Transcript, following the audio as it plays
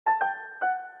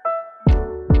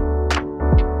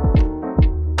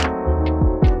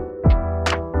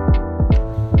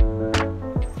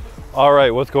All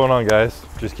right, what's going on, guys?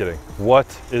 Just kidding. What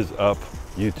is up,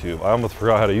 YouTube? I almost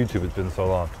forgot how to YouTube, it's been so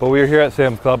long. But we're here at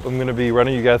Sam's Club. I'm gonna be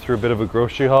running you guys through a bit of a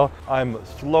grocery haul. I'm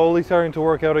slowly starting to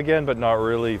work out again, but not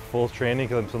really full training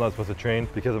because I'm still not supposed to train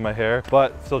because of my hair,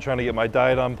 but still trying to get my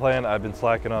diet on plan. I've been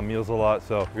slacking on meals a lot,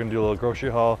 so we're gonna do a little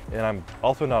grocery haul. And I'm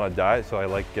also not on a diet, so I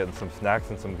like getting some snacks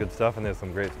and some good stuff, and there's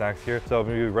some great snacks here. So I'm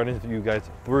gonna be running you guys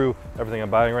through everything I'm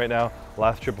buying right now,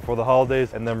 last trip before the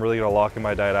holidays, and then I'm really gonna lock in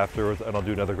my diet afterwards, and I'll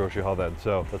do another grocery haul then.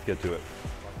 So let's get to it.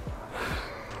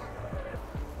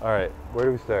 All right, where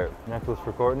do we start? Necklace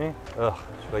for Courtney? Ugh,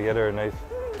 should I get her a nice,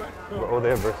 oh, they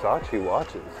have Versace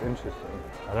watches, interesting.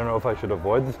 I don't know if I should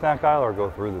avoid the snack aisle or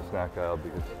go through the snack aisle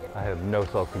because I have no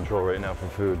self-control right now for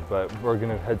food, but we're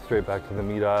gonna head straight back to the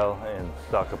meat aisle and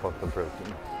stock up on some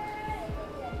protein.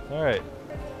 All right,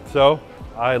 so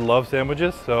I love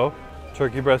sandwiches, so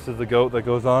turkey breast is the goat that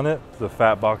goes on it. It's a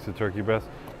fat box of turkey breast,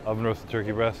 oven roasted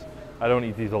turkey breast. I don't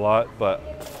eat these a lot, but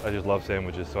I just love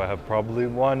sandwiches, so I have probably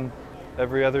one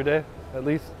every other day at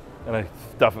least, and I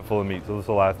stuff it full of meat, so this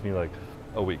will last me like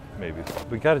a week maybe.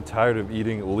 We got tired of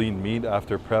eating lean meat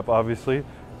after prep, obviously,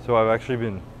 so I've actually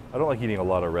been, I don't like eating a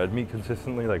lot of red meat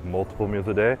consistently, like multiple meals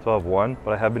a day, so I'll have one,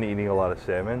 but I have been eating a lot of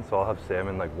salmon, so I'll have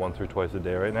salmon like once or twice a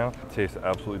day right now. It tastes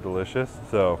absolutely delicious,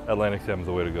 so Atlantic salmon's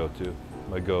the way to go too.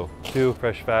 My go-to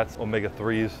fresh fats,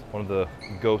 omega-3s, one of the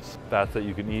goat's fats that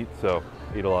you can eat, so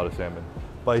I eat a lot of salmon.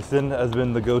 Bison has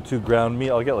been the go-to ground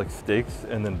meat. I'll get like steaks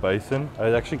and then bison.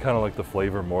 I actually kind of like the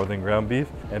flavor more than ground beef,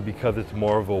 and because it's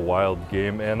more of a wild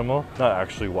game animal, not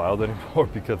actually wild anymore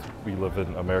because we live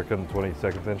in America in the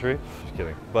 22nd century, just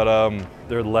kidding. But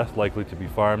they're less likely to be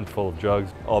farmed, full of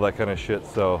drugs, all that kind of shit,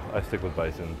 so I stick with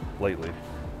bison lately.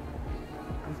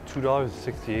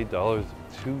 $2.68,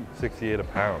 $2.68 a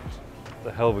pound. That's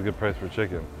a hell of a good price for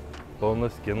chicken.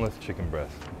 Boneless, skinless chicken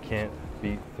breast. You can't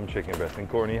beat some chicken breast. And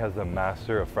Courtney has the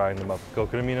master of frying them up with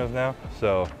coconut aminos now,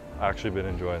 so I've actually been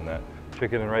enjoying that.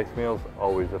 Chicken and rice meals,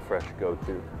 always a fresh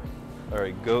go-to. All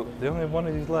right, goat, they only have one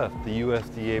of these left. The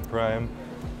USDA Prime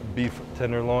beef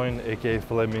tenderloin, aka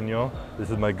filet mignon.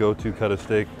 This is my go-to cut of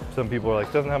steak. Some people are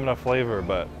like, doesn't have enough flavor,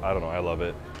 but I don't know, I love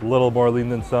it. A little more lean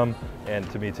than some, and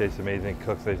to me it tastes amazing.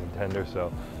 Cooks nice and tender,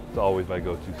 so it's always my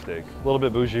go-to steak. A little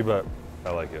bit bougie, but I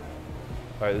like it.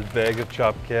 All right, this bag of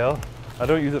chopped kale. I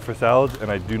don't use it for salads,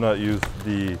 and I do not use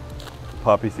the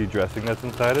poppy seed dressing that's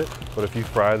inside it, but if you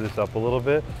fry this up a little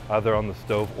bit, either on the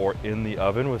stove or in the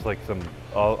oven with like some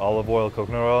olive oil,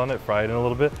 coconut oil on it, fry it in a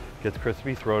little bit, gets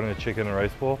crispy, throw it in a chicken and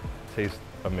rice bowl, tastes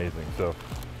amazing, so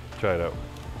try it out.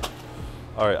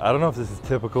 All right, I don't know if this is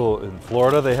typical in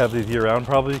Florida. They have these year-round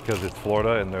probably because it's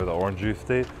Florida and they're the orange juice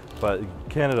state. But in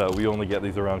Canada, we only get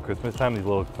these around Christmas time, these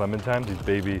little clementines, these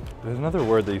baby, there's another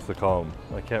word they used to call them.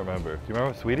 I can't remember. Do you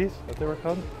remember sweeties, what they were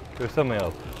called? There's something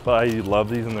else. But I love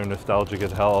these and they're nostalgic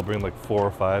as hell. I'll bring like 4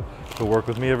 or 5 to work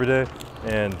with me every day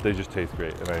and they just taste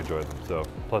great and I enjoy them. So,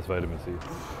 plus vitamin C.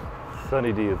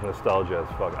 Sunny D is nostalgia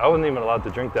as fuck. I wasn't even allowed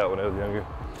to drink that when I was younger.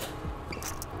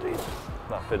 Jeez,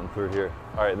 not fitting through here.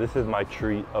 All right, this is my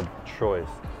treat of choice.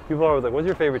 People are always like, what's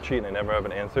your favorite treat? And I never have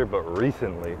an answer, but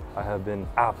recently I have been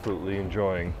absolutely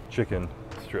enjoying chicken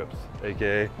strips,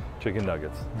 AKA chicken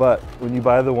nuggets. But when you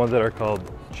buy the ones that are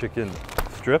called chicken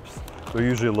strips, they're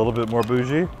usually a little bit more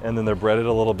bougie, and then they're breaded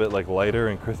a little bit like lighter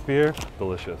and crispier.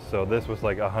 Delicious. So this was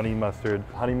like a honey mustard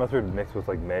mixed with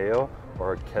like mayo,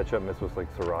 or ketchup mixed with like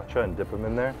sriracha and dip them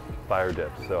in there. Fire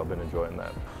dips, so I've been enjoying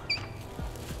that.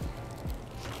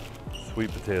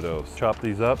 Sweet potatoes. Chop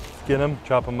these up, skin them,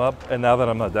 chop them up, and now that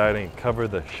I'm not dieting, cover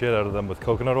the shit out of them with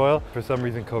coconut oil. For some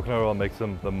reason, coconut oil makes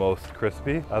them the most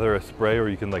crispy. Either a spray or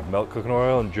you can like melt coconut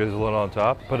oil and drizzle it on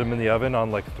top. Put them in the oven on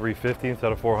like 350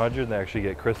 instead of 400 and they actually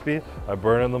get crispy. I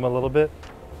burn them a little bit,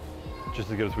 just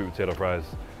to get a sweet potato fries.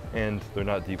 And they're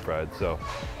not deep fried, so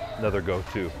another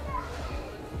go-to.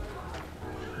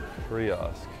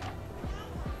 Brioche.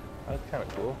 That's kind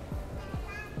of cool.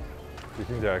 These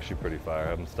things are actually pretty fire. I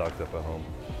have them stocked up at home.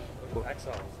 XLs. I didn't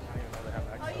even know they have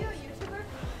XLs. Are you a YouTuber?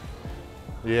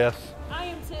 Yes. I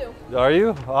am too. Are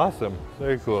you? Awesome.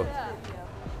 Very cool. Yeah.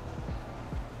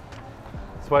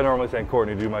 That's why I normally send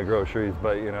Courtney to do my groceries,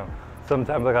 but you know,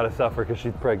 sometimes I gotta suffer because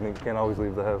she's pregnant. Can't always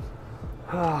leave the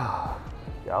house.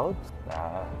 Scallops?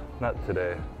 Nah, not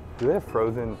today. Do they have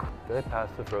frozen, did I pass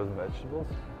the frozen vegetables?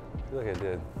 I feel like I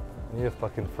did. I need a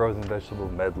fucking frozen vegetable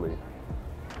medley.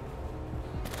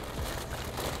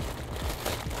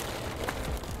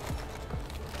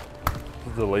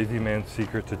 This is the lazy man's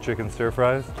secret to chicken stir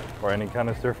fries, or any kind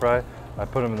of stir fry. I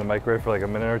put them in the microwave for like a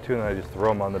minute or two and then I just throw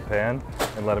them on the pan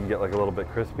and let them get like a little bit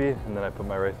crispy, and then I put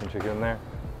my rice and chicken in there.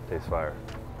 Tastes fire.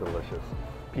 Delicious.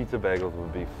 Pizza bagels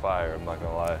would be fire, I'm not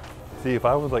gonna lie. See, if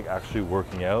I was like actually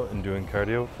working out and doing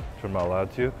cardio, which I'm not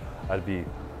allowed to, I'd be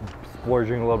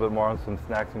splurging a little bit more on some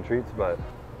snacks and treats, but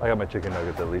I got my chicken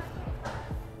nuggets at least.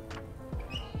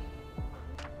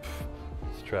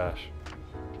 It's trash.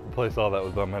 Replace all that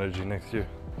with Bum Energy next year,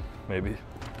 maybe.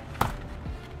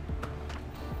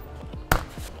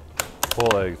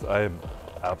 Whole eggs. I am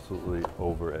absolutely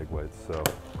over egg whites, so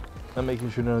I'm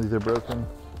making sure none of these are broken.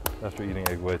 After eating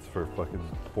egg whites for fucking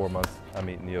 4 months, I'm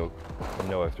eating the yolk and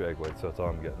no extra egg whites, so that's all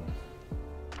I'm getting.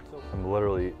 I'm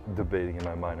literally debating in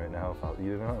my mind right now if I'll eat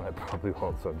it or not, and I probably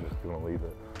won't, so I'm just gonna leave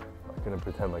it. I'm not gonna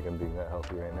pretend like I'm being that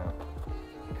healthy right now.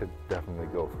 I could definitely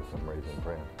go for some Raisin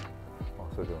Bran. I'm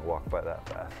also gonna walk by that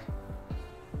fast.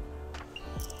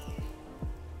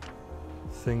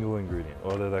 Single ingredient.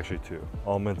 Oh, there's actually 2.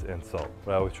 Almonds and salt.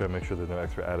 But I always try to make sure there's no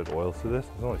extra added oils to this.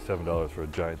 It's only $7 for a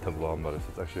giant tub of almond butter, so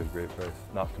it's actually a great price.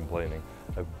 Not complaining.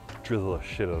 I drizzle a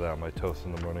shit of that on my toast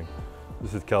in the morning.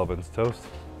 This is Calvin's toast.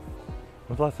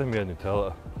 When's the last time you had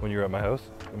Nutella? When you were at my house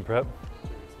in prep? 2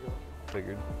 weeks ago.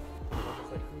 Figured.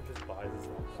 It's like, who just buys this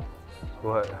stuff?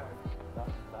 What?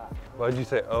 That. Why'd you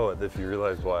say oh if you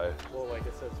realized why? Well, like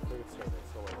it says food service,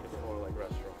 so like it's more like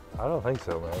restaurant. I don't think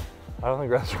so, man. I don't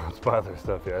think restaurants buy their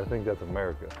stuff here. I think that's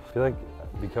America. I feel like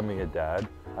becoming a dad,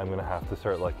 I'm gonna have to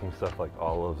start liking stuff like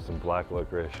olives and black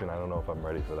licorice, and I don't know if I'm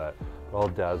ready for that. But all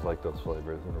dads like those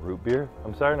flavors. And root beer,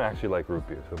 I'm starting to actually like root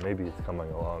beer, so maybe it's coming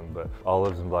along, but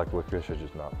olives and black licorice are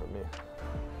just not for me.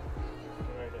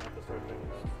 You're ready to have to start thinking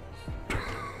about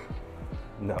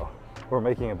No, we're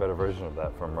making a better version of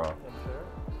that from raw.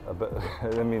 Ensure? But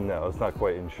I mean, no, it's not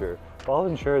quite Ensure. All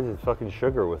Ensure is fucking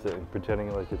sugar with it and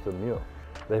pretending like it's a meal.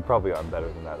 They probably aren't better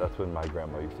than that. That's when my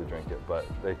grandma used to drink it, but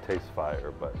they taste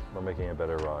fire. But we're making a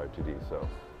better raw RTD, so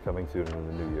coming soon in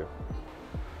the new year.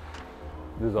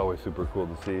 This is always super cool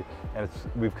to see. And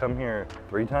we've come here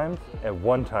 3 times, and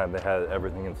 1 time they had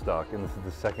everything in stock. And this is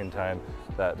the 2nd time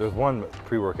that there's 1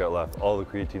 pre-workout left. All the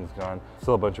creatine's gone.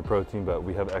 Still a bunch of protein, but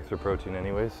we have extra protein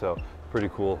anyway, so pretty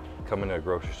cool coming to a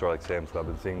grocery store like Sam's Club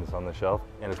and seeing this on the shelf,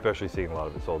 and especially seeing a lot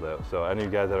of it sold out. So any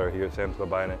of you guys that are here at Sam's Club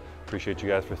buying it, appreciate you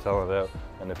guys for selling it out.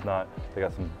 And if not, they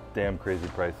got some damn crazy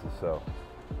prices, so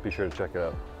be sure to check it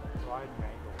out. Dried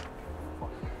mango.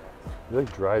 You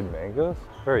like dried mangoes?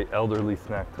 Very elderly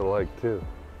snack to like too.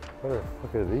 What the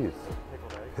fuck are these?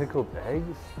 Pickled eggs. Pickled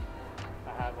eggs?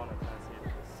 I had one at Tennessee.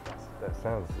 It was disgusting. That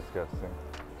sounds disgusting.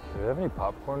 Do they have any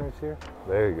popcorners here?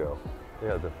 There you go.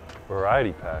 Yeah, the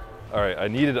variety pack. All right, I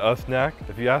needed a snack.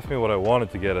 If you asked me what I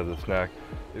wanted to get as a snack,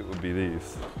 it would be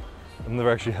these. I've never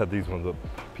actually had these ones. The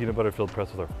peanut butter filled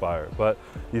pretzels are fire, but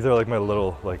these are like my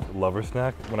little like lover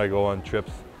snack. When I go on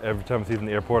trips, every time I see them in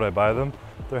the airport, I buy them.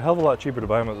 They're a hell of a lot cheaper to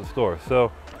buy them at the store. So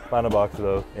buying a box of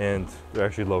those, and they're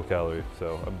actually low calorie.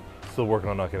 So I'm still working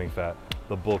on not getting fat.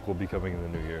 The bulk will be coming in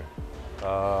the new year.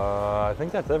 I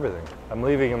think that's everything. I'm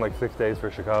leaving in like 6 days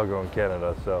for Chicago and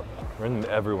Canada, so we're in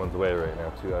everyone's way right now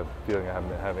too. I'm feeling I'm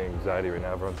having anxiety right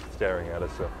now. Everyone's staring at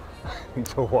us, so I need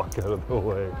to walk out of the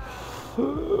way.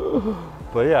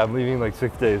 But yeah, I'm leaving in like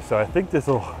 6 days, so I think this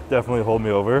will definitely hold me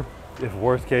over. If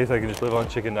worst case, I can just live on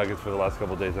chicken nuggets for the last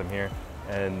couple of days I'm here,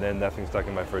 and then nothing stuck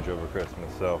in my fridge over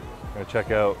Christmas. So I'm gonna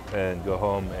check out and go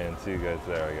home and see you guys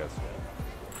there, I guess.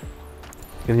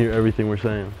 You can hear everything we're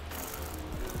saying.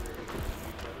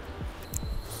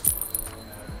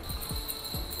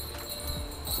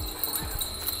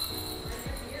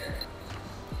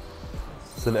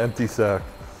 It's an empty sack.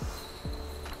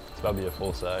 It's about to be a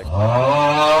full sack.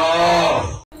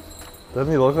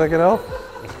 Doesn't he look like an elf?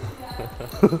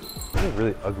 That's a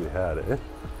really ugly hat, eh?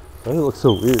 Why does it look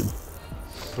so weird?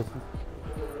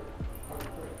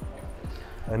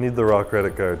 I need the raw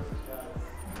credit card.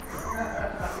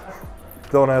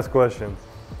 Don't ask questions.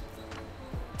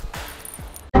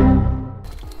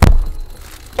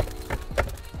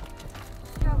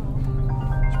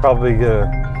 It's probably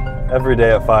every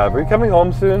day at 5. Are you coming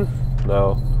home soon?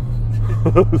 No.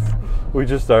 We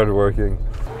just started working.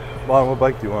 Mom, what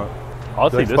bike do you want? I'll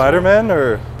Do you take like this Spider-Man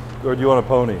or do you want a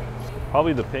pony? one.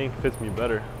 Probably the pink fits me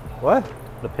better. What?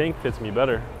 The pink fits me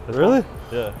better. This Really?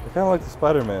 one? Yeah. I kind of like the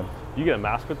Spider-Man. You get a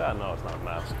mask with that? No, it's not a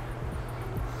mask.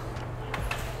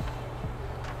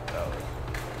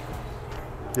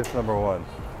 Gift number 1.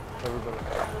 Everybody.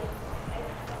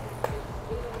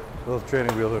 Those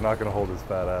training wheels are not going to hold his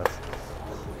fat ass.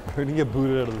 We're going to get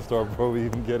booted out of the store before we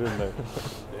even get in there.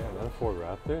 Damn, that a Ford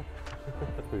Raptor?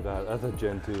 That's pretty bad. That's a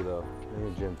Gen 2 though. I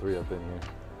need a Gen 3 up in here.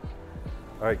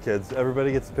 All right, kids,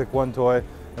 everybody gets to pick 1 toy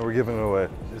and we're giving it away.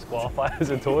 Disqualify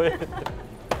as a toy?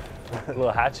 A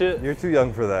little hatchet? You're too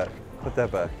young for that. Put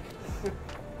that back.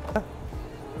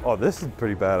 Oh, this is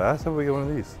pretty badass. How about we get one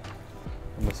of these?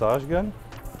 A massage gun?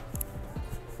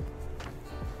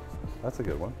 That's a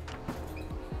good one.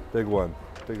 Big one.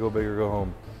 Big go big or go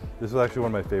home. This was actually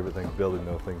one of my favorite things, building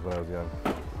those things when I was young.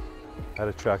 I had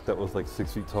a track that was like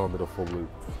 6 feet tall and did a full loop.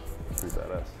 Pretty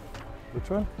badass. Which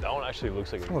one? That one actually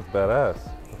looks like That looks badass.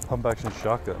 A pump action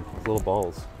shotgun with little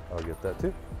balls. I'll get that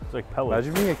too. it's like pellets.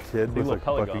 Imagine being a kid with little like a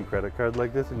pellet fucking gun. credit card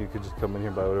like this and you could just come in here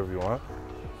and buy whatever you want.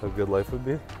 How good life would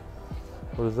be.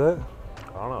 What is that?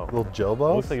 I don't know. Little gel It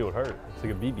balls? looks like it would hurt. It's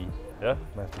like a BB. Yeah?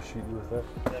 I have to shoot you with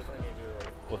that. Definitely need to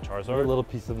like, Little A Charizard. little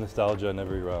piece of nostalgia in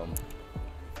every realm.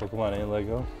 Pokemon ain't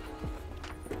Lego.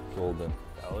 Golden.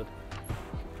 Valid.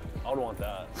 I would want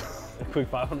that. A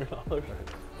quick $500.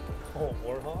 oh,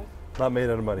 Warhol? Not made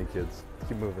out of money, kids.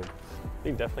 Keep moving. I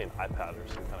think definitely an iPad or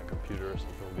some kind of computer or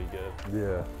something would be good.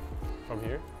 Yeah. From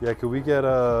here? Yeah, could we get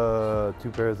 2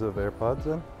 pairs of AirPods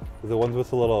then? The ones with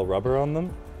the little rubber on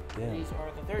them? Yeah. These are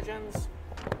the 3rd gens.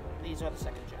 These are the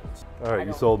 2nd gens. All right,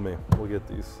 you sold me. We'll get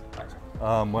these.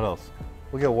 What else?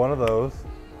 We'll get one of those.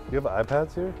 Do you have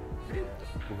iPads here?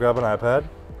 We'll grab an iPad.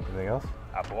 Anything else?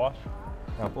 Apple Watch?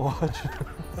 Apple Watch.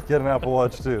 Let's get an Apple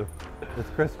Watch too. It's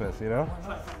Christmas, you know?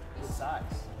 Size.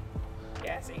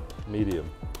 Yeah, see. Medium.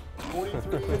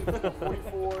 43,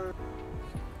 44.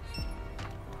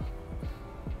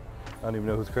 I don't even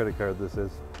know whose credit card this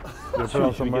is. Gonna put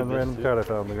on Should we some get this random too? card I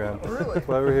found on the ground. Really? That's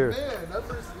why we're here. Man, that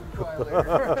person's gonna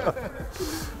cry later.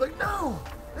 Like, no,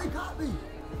 they got me.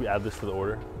 We add this to the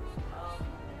order.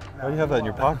 How do you have that in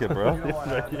your pocket, bro? You don't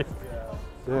want Right to here.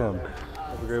 Damn.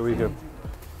 Have a great weekend.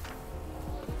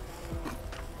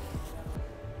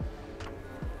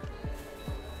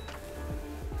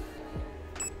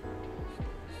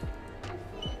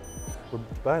 We're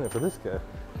buying it for this guy.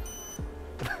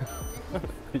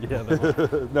 Yeah.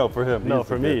 that one. No, for him. No, He's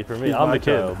for the me. kid. For me. He's I'm my the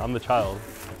kid. child. I'm the child.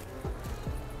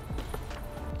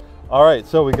 All right,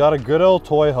 so we got a good old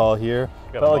toy haul here.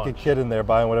 Got a Felt like a bunch. kid in there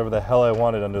buying whatever the hell I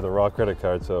wanted under the raw credit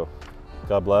card, so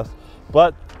God bless.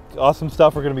 But awesome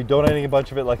stuff. We're gonna be donating a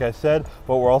bunch of it, like I said,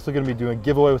 but we're also gonna be doing a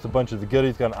giveaway with a bunch of the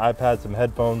goodies. Got an iPad, some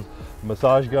headphones, a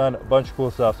massage gun, a bunch of cool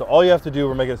stuff. So all you have to do,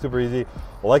 we're making it super easy.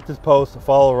 Like this post,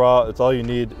 follow Raw, it's all you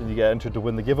need, and you get entered to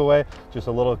win the giveaway. Just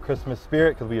a little Christmas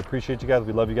spirit, because we appreciate you guys,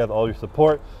 we love you guys, all your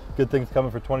support. Good things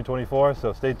coming for 2024,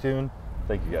 so stay tuned.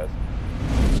 Thank you guys.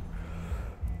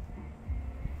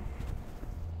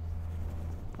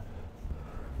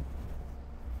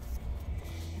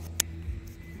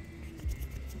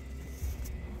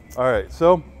 All right,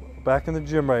 so back in the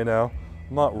gym right now.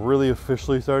 I'm not really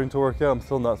officially starting to work out. I'm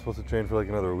still not supposed to train for like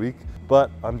another week,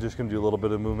 but I'm just gonna do a little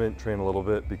bit of movement, train a little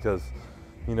bit, because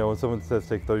you know, when someone says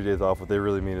take 30 days off, what they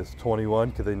really mean is 21,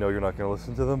 because they know you're not gonna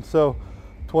listen to them. So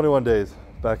 21 days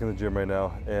back in the gym right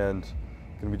now, and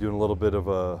gonna be doing a little bit of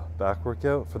a back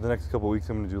workout. For the next couple weeks,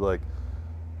 I'm gonna do like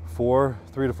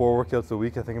 3 to 4 workouts a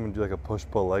week. I think I'm gonna do like a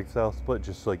push-pull leg style split,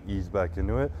 just to like ease back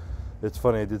into it. It's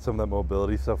funny, I did some of that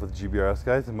mobility stuff with GBRS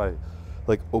guys, and my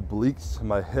like obliques,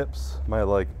 my hips, my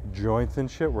like joints and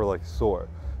shit were like sore.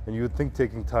 And you would think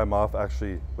taking time off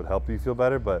actually would help you feel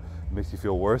better, but it makes you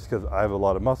feel worse, because I have a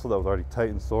lot of muscle that was already tight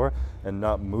and sore, and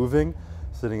not moving,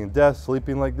 sitting in desk,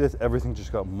 sleeping like this, everything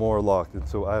just got more locked. And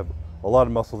so I have a lot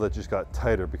of muscle that just got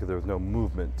tighter because there was no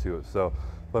movement to it. So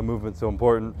why movement's so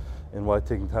important, and why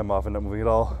taking time off and not moving at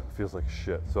all feels like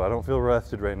shit. So I don't feel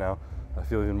rested right now. I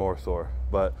feel even more sore.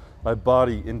 But my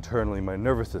body internally, my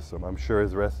nervous system, I'm sure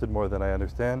is rested more than I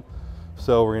understand.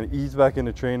 So we're gonna ease back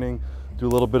into training, do a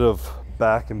little bit of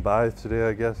back and buys today,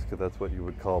 I guess, because that's what you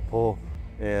would call pull,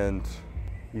 and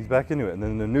ease back into it. And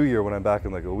then in the new year, when I'm back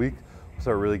in like a week, we'll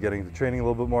start really getting into training a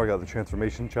little bit more. I got the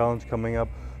transformation challenge coming up.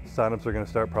 Signups are gonna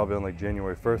start probably on like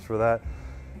January 1st for that.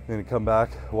 I'm gonna come back,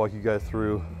 walk you guys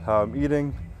through how I'm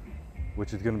eating,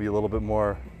 which is gonna be a little bit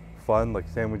more fun, like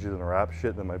sandwiches and wrap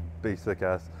shit, than my basic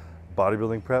ass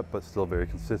bodybuilding prep, but still very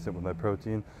consistent with my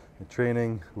protein and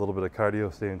training, a little bit of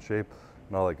cardio, stay in shape,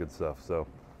 and all that good stuff. So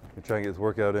I'm gonna try and get this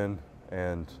workout in,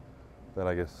 and then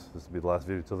I guess this will be the last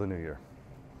video till the new year.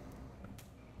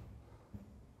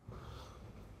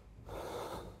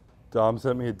 Dom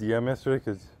sent me a DM yesterday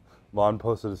because Vaughn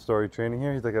posted a story training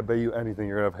here. He's like, I bet you anything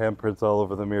you're gonna have handprints all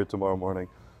over the mirror tomorrow morning.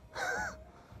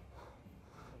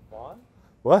 Vaughn?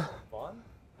 What? Vaughn?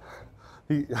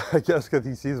 I guess because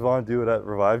he sees Vaughn do it at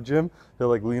Revive Gym, he'll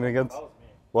like lean against. That was me.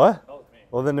 What? That was me.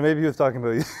 Well, then maybe he was talking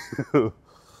about you.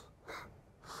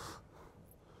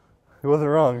 He wasn't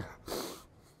wrong.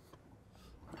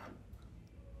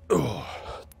 Oh,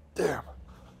 damn.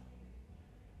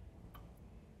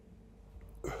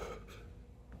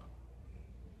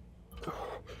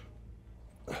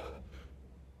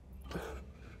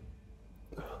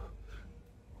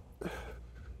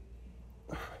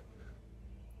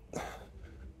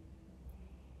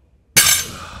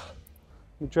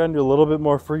 I'm trying to do a little bit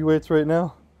more free weights right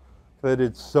now. I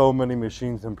did so many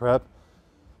machines in prep.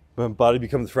 When body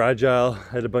becomes fragile,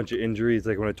 I had a bunch of injuries,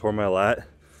 like when I tore my lat.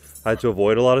 I had to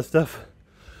avoid a lot of stuff.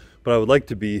 But I would like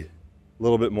to be a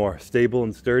little bit more stable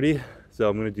and sturdy. So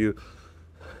I'm gonna do,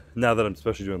 now that I'm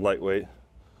especially doing lightweight,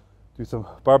 do some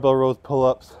barbell rows,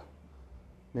 pull-ups,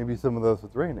 maybe some of those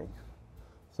with raining.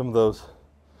 Some of those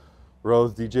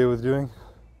rows DJ was doing.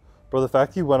 Bro, the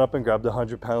fact he went up and grabbed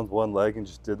 100 pounds one leg and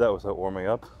just did that without warming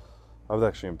up, I was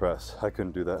actually impressed. I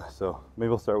couldn't do that. So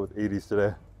maybe I'll start with 80s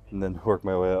today and then work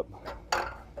my way up.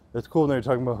 It's cool when you're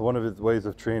talking about one of his ways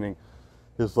of training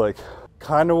is like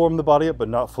kind of warm the body up, but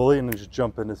not fully, and then just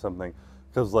jump into something.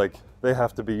 Because like they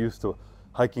have to be used to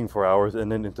hiking for hours and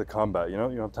then into combat, you know?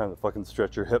 You don't have time to fucking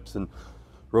stretch your hips and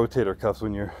rotator cuffs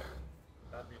when you're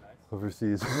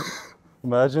overseas.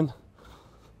 Imagine.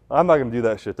 I'm not gonna do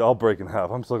that shit though. I'll break in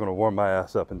half. I'm still gonna warm my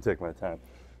ass up and take my time.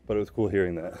 But it was cool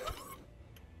hearing that.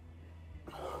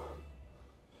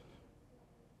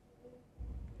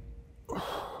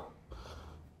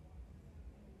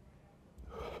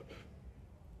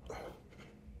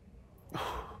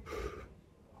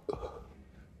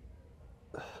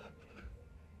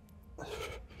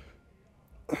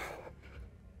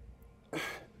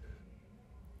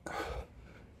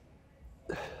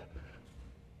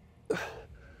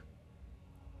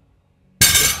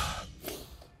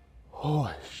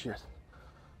 Holy shit.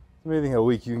 It's amazing how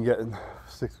weak you can get in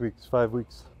 6 weeks, 5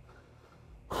 weeks.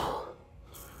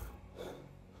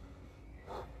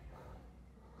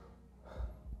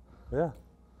 Yeah.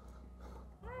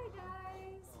 Hi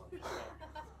guys.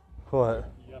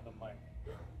 What? You have the mic.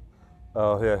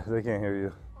 Oh yeah, they can't hear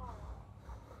you.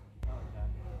 No, they can.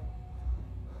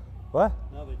 What?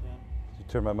 No, they can. Did you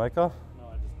turn my mic off? No,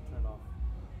 I just turned off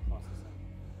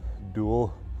processing.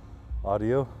 Dual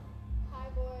audio. Hi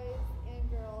boys and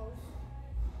girls.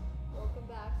 Welcome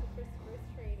back to Christopher's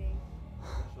training.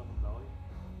 Show the belly.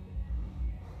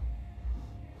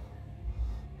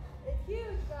 It's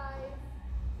huge, guys.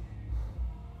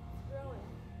 It's growing.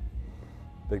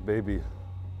 Big baby.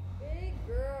 Big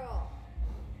girl.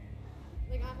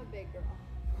 Like I'm a big girl.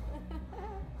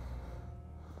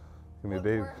 Give me a Look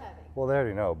baby. more heavy. Well, they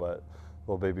already know, but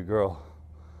little baby girl.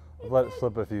 I've let it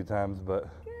slip a few times, but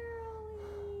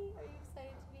Girly. Are you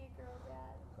excited to be a girl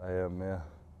dad? I am, yeah.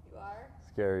 You are?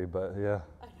 Scary, but yeah.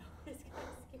 I know, it's kind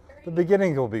of scary. The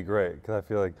beginning will be great, because I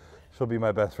feel like she'll be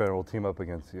my best friend and we'll team up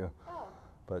against you. Oh,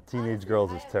 But teenage Honestly,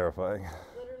 girls I is have terrifying.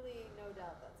 literally no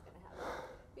doubt that's going to happen.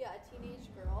 Yeah, a teenage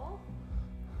girl.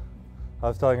 I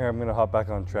was telling her I'm gonna hop back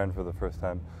on trend for the first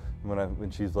time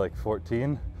when she's like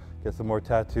 14, get some more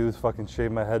tattoos, fucking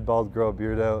shave my head bald, grow a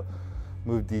beard out,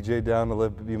 move DJ down to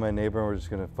be my neighbor, and we're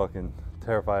just gonna fucking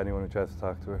terrify anyone who tries to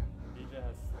talk to her. DJ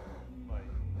has, like,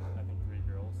 I think 3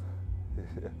 girls.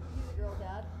 He's a girl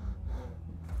dad.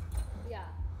 Yeah,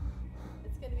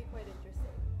 it's going to be quite interesting.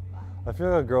 Bye. I feel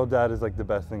like a girl dad is like the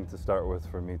best thing to start with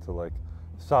for me to like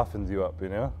softens you up, you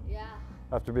know? Yeah.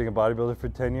 After being a bodybuilder for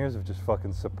 10 years of just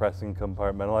fucking suppressing,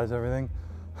 compartmentalize everything,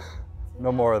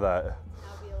 no more of that. Now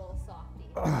be a little softy.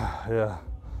 Yeah.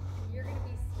 You're going to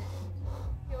be snipped.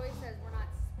 He always says we're not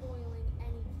spoiling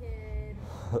any kid.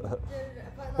 But,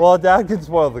 like, Well, a dad can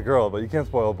spoil the girl, but you can't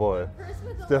spoil a boy. the person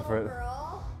with It's the different. little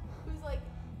girl who's like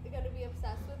going to be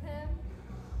obsessed with him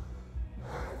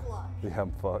is luck. Yeah,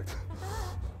 I'm fucked.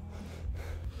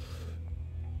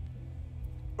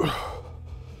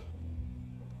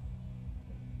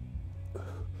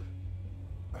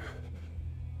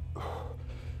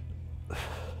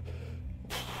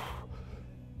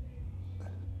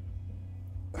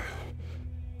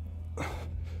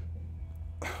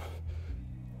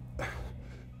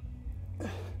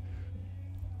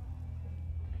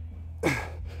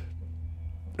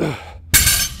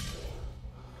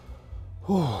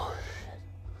 Oh shit.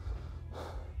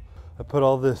 I put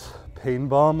all this pain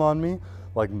balm on me,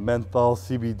 like menthol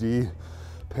CBD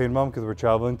pain balm, because we're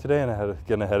traveling today and I had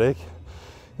getting a headache.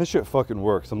 This shit fucking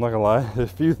works, I'm not gonna lie.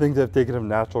 There's a few things I've taken of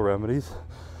natural remedies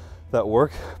that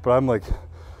work, but I'm like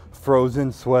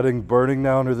frozen, sweating, burning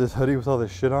now under this hoodie with all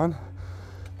this shit on.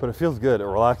 But it feels good, it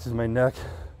relaxes my neck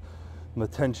and the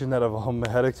tension that I've on my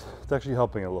headaches. It's actually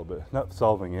helping a little bit, not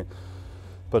solving it,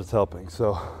 but it's helping.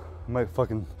 So I might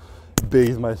fucking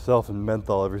bathe myself in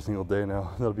menthol every single day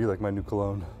now. That'll be like my new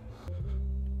cologne.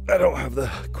 I don't have the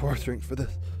core strength for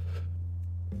this.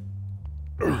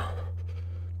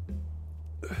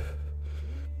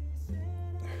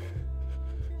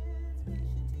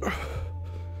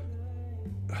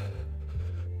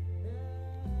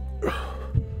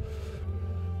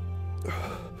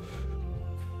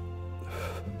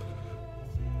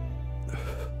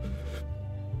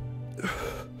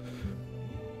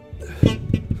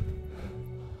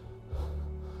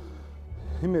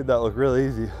 He made that look really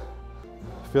easy.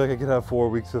 I feel like I could have 4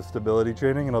 weeks of stability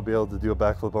training and I'll be able to do a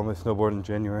backflip on my snowboard in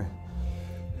January.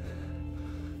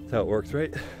 That's how it works,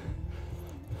 right?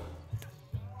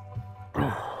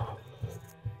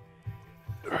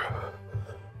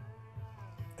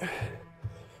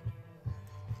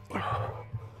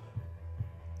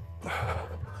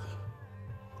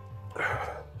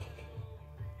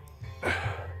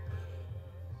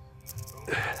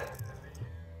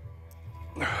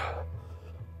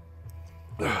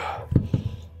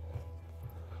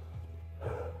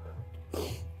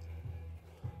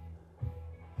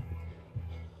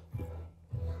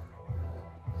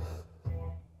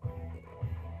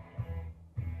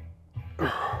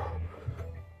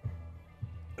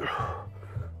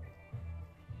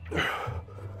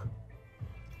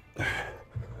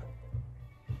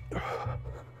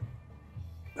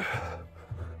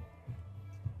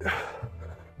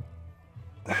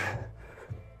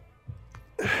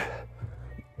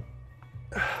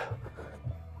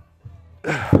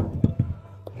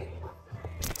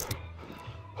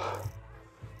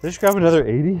 Did I just grab another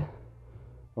 80?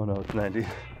 Oh no, it's 90.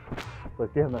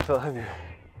 Like, damn, that felt heavier.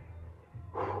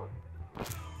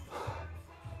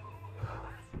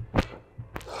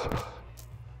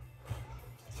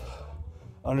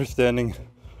 Understanding,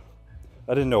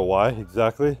 I didn't know why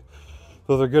exactly.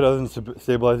 Those are good other than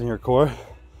stabilizing your core.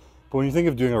 But when you think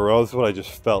of doing a row, this is what I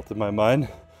just felt in my mind.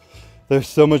 There's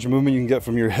so much movement you can get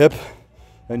from your hip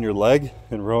and your leg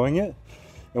in rowing it.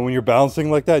 And when you're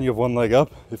balancing like that and you have one leg up,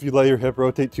 if you let your hip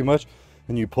rotate too much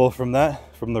and you pull from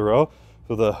that, from the row,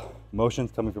 so the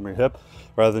motion's coming from your hip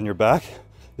rather than your back,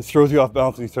 it throws you off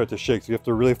balance and you start to shake. So you have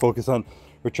to really focus on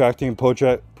retracting and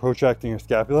protracting your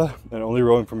scapula and only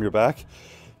rowing from your back,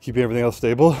 keeping everything else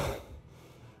stable,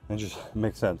 and just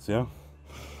makes sense, you know?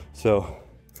 So,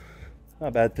 not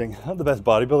a bad thing. Not the best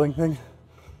bodybuilding thing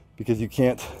because you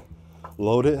can't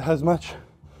load it as much.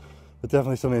 But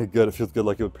definitely something good. It feels good,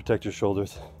 like it would protect your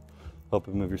shoulders, help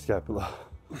it move your scapula.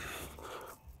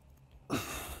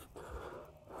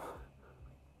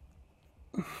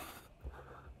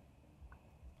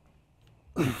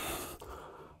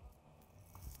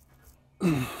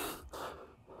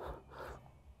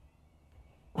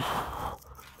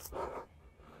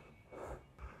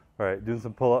 All right, doing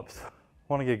some pull-ups.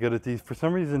 Want to get good at these. For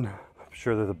some reason, I'm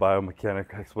sure there's a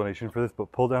biomechanic explanation for this,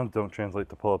 but pull-downs don't translate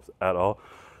to pull-ups at all.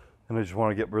 And I just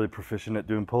want to get really proficient at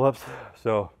doing pull-ups.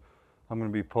 So I'm going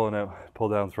to be pulling out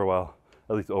pull-downs for a while,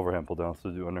 at least overhand pull-downs,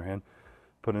 so do underhand.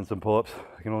 Put in some pull-ups.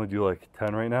 I can only do like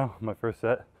 10 right now, my first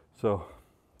set. So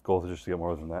goal is just to get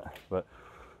more than that. But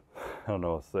I don't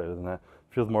know what to say other than that.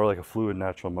 It feels more like a fluid,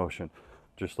 natural motion.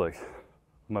 Just like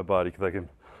my body, because I can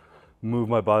move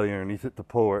my body underneath it to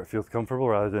pull where it feels comfortable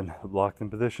rather than locked in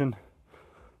position.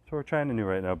 So we're trying to do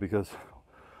right now because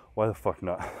why the fuck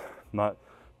not? Not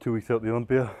 2 weeks out the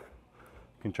Olympia.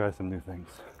 Can try some new things.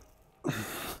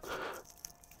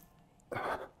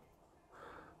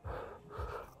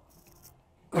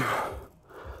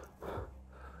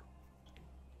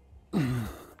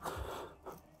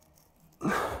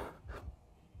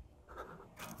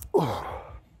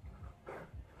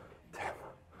 Damn,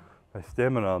 my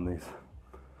stamina on these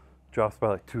drops by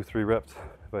like 2-3 reps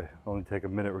if I only take a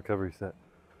minute recovery set.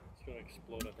 It's gonna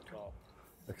explode at the top.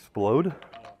 Explode?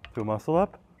 To a muscle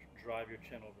up? Drive your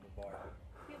chin over the bar.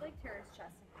 You like tear his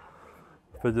chest in half.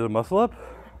 If I did a muscle up?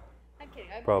 I'm kidding.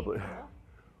 I Probably. believe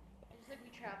you. Just like we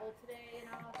traveled today, you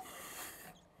know, just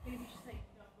like maybe just like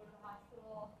don't go to the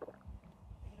hospital. You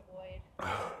can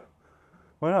avoid.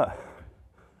 Why not?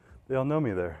 They all know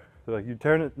me there. They're like, you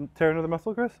tearing another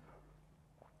muscle, Chris?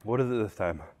 What is it this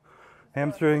time?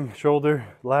 Hamstring, shoulder,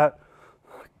 lat,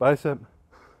 bicep.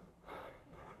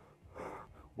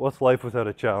 What's life without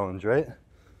a challenge, right?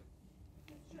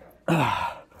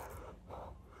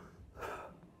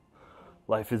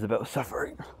 Life is about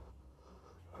suffering.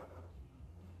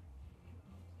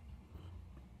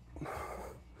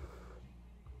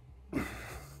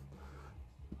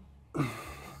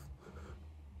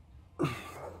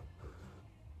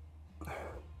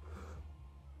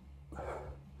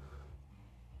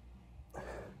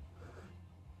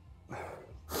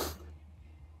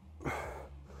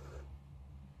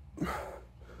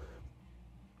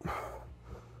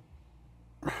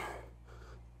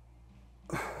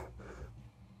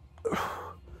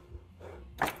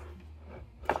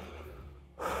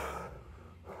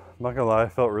 I'm not gonna lie, I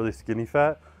felt really skinny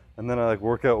fat, and then I like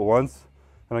work out once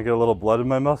and I get a little blood in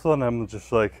my muscle and I'm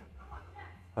just like,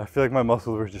 I feel like my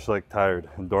muscles were just like tired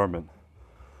and dormant.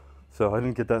 So I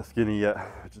didn't get that skinny yet,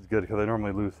 which is good because I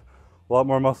normally lose a lot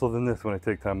more muscle than this when I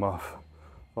take time off.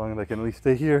 As long as I can at least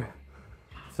stay here,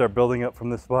 start building up from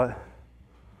this spot,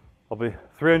 I'll be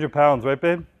 300 pounds, right,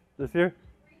 babe? This year?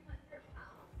 300 pounds.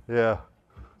 Yeah.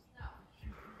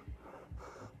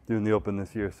 Doing the Open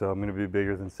this year, so I'm gonna be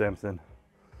bigger than Samson.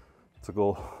 It's a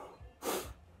goal.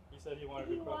 He said he wanted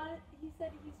to do CrossFit. He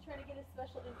said he's trying to get a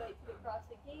special invite to the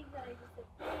CrossFit Games, and I just said,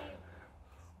 babe,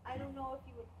 I don't know if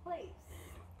you would place.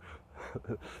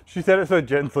 She said it so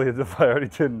gently as if I already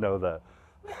didn't know that.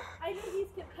 But I know he's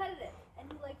competitive, and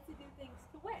he likes to do things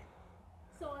to win.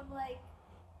 So I'm like,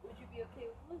 would you be okay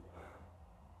with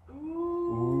losing?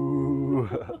 Ooh.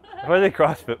 If I did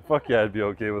CrossFit, fuck yeah, I'd be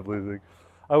okay with losing.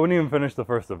 I wouldn't even finish the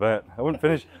first event. I wouldn't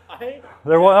finish.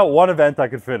 There was not one event I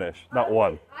could finish. Not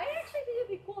one. I actually think it'd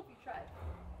be cool if you tried.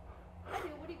 I do.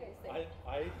 What do you guys think?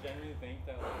 I genuinely think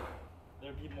that like,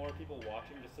 there'd be more people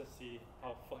watching just to see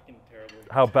how fucking terrible.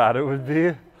 How bad it would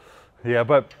be. Yeah,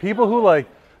 but people who like,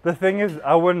 the thing is,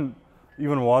 I wouldn't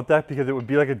even want that because it would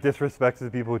be like a disrespect to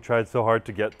the people who tried so hard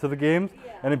to get to the games.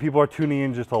 Yeah. And then people are tuning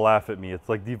in just to laugh at me. It's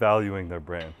like devaluing their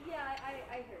brand. Yeah,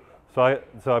 I hear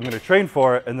you. So I'm gonna train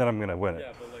for it and then I'm gonna win it.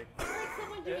 Yeah, but like. It's like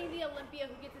someone doing the Olympia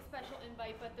who gets a special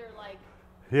invite, but they're like,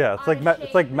 Yeah,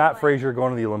 it's like Matt Frazier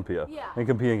going to the Olympia Yeah. and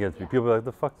competing against me. Yeah. People are like,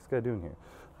 the fuck is this guy doing here?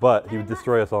 But he And would I'm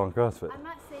destroy us all in CrossFit. I'm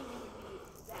not saying you would be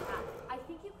that. I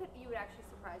think you would actually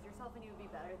surprise yourself and you would be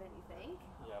better than you think.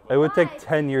 Yeah, It but would take But-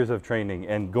 10 years of training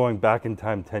and going back in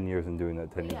time 10 years and doing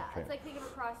that 10 years Yeah, of it's training. like thinking of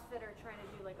a CrossFitter trying to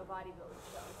do like a bodybuilding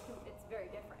show. It's very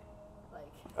different. Like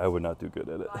I would not do good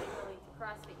at it. bodybuilding to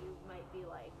CrossFit, you might be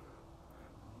like,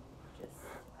 just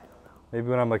I don't know, Maybe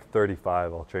when I'm like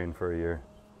 35, I'll train for a year.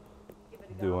 give it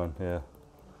a go. Do one, yeah.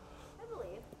 I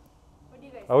believe. What do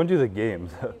you guys? I wouldn't do the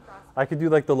games. Do CrossFit? I could do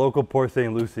like the local Port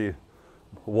St. Lucie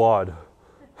WOD.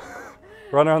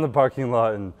 Run around the parking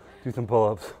lot and do some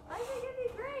pull-ups. I think it'd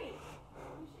be great.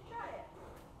 You should try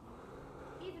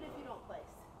it. Even if you don't place,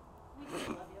 we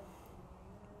still love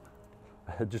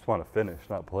you. I just want to finish,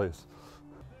 not place.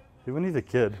 Even he's a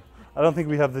kid. I don't think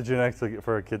we have the genetics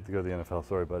for a kid to go to the NFL.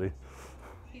 Sorry, buddy.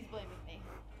 He's blaming me.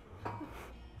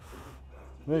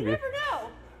 Maybe. You never know.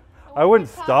 I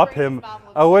wouldn't Tom stop Brady's him. mom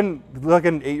looks I wouldn't look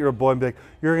at an 8-year-old boy and be like,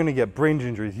 you're going to get brain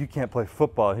injuries. You can't play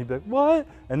football. And he'd be like, what?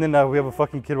 And then we have a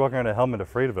fucking kid walking around in a helmet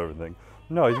afraid of everything.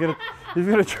 No, he's going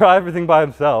to try everything by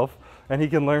himself and he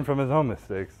can learn from his own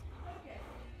mistakes. Okay.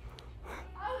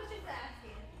 I was just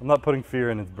asking. I'm not putting fear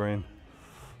in his brain.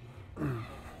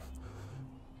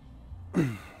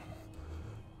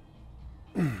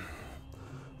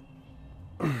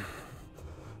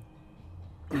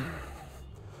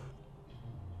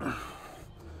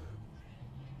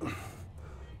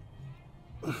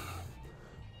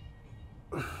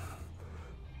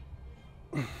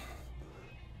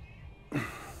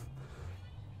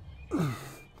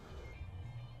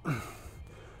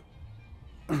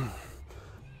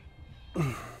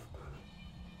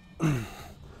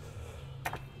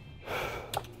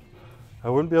 I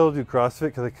wouldn't be able to do CrossFit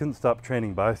because I couldn't stop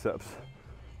training biceps.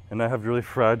 And I have really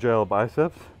fragile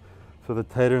biceps. So the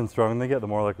tighter and stronger they get, the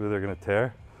more likely they're going to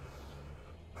tear.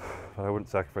 But I wouldn't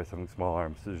sacrifice having small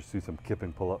arms to just do some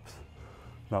kipping pull-ups.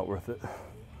 Not worth it.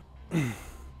 This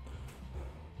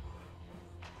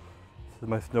is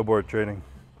my snowboard training.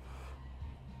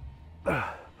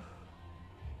 I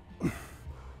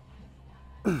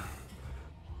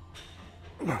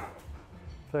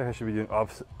feel like I should be doing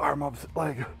opposite arm, opposite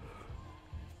leg.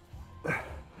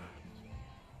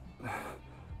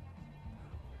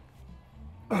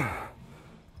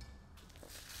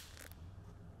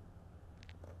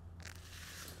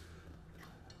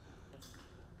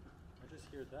 I just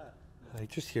hear that. I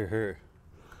just hear her.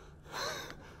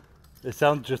 It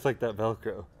sounds just like that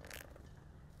Velcro.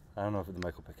 I don't know if the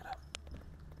mic will pick it up.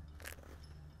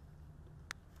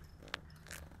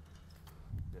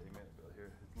 Yeah, you might be able to hear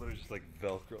it. It's literally just like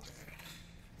Velcro.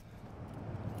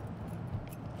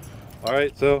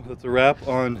 Alright, so that's a wrap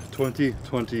on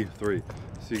 2023.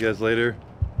 See you guys later.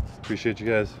 Appreciate you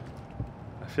guys.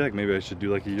 I feel like maybe I should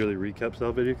do like a yearly recap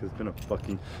style video because it's been a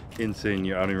fucking insane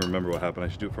year. I don't even remember what happened. I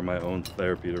should do it for my own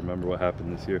therapy to remember what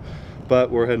happened this year.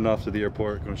 But we're heading off to the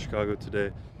airport, going to Chicago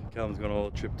today. Calvin's going on a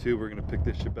little trip too. We're going to pick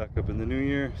this shit back up in the new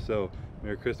year. So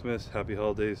Merry Christmas, Happy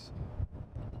Holidays.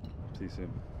 See you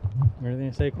soon.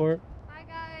 Anything to say, Court?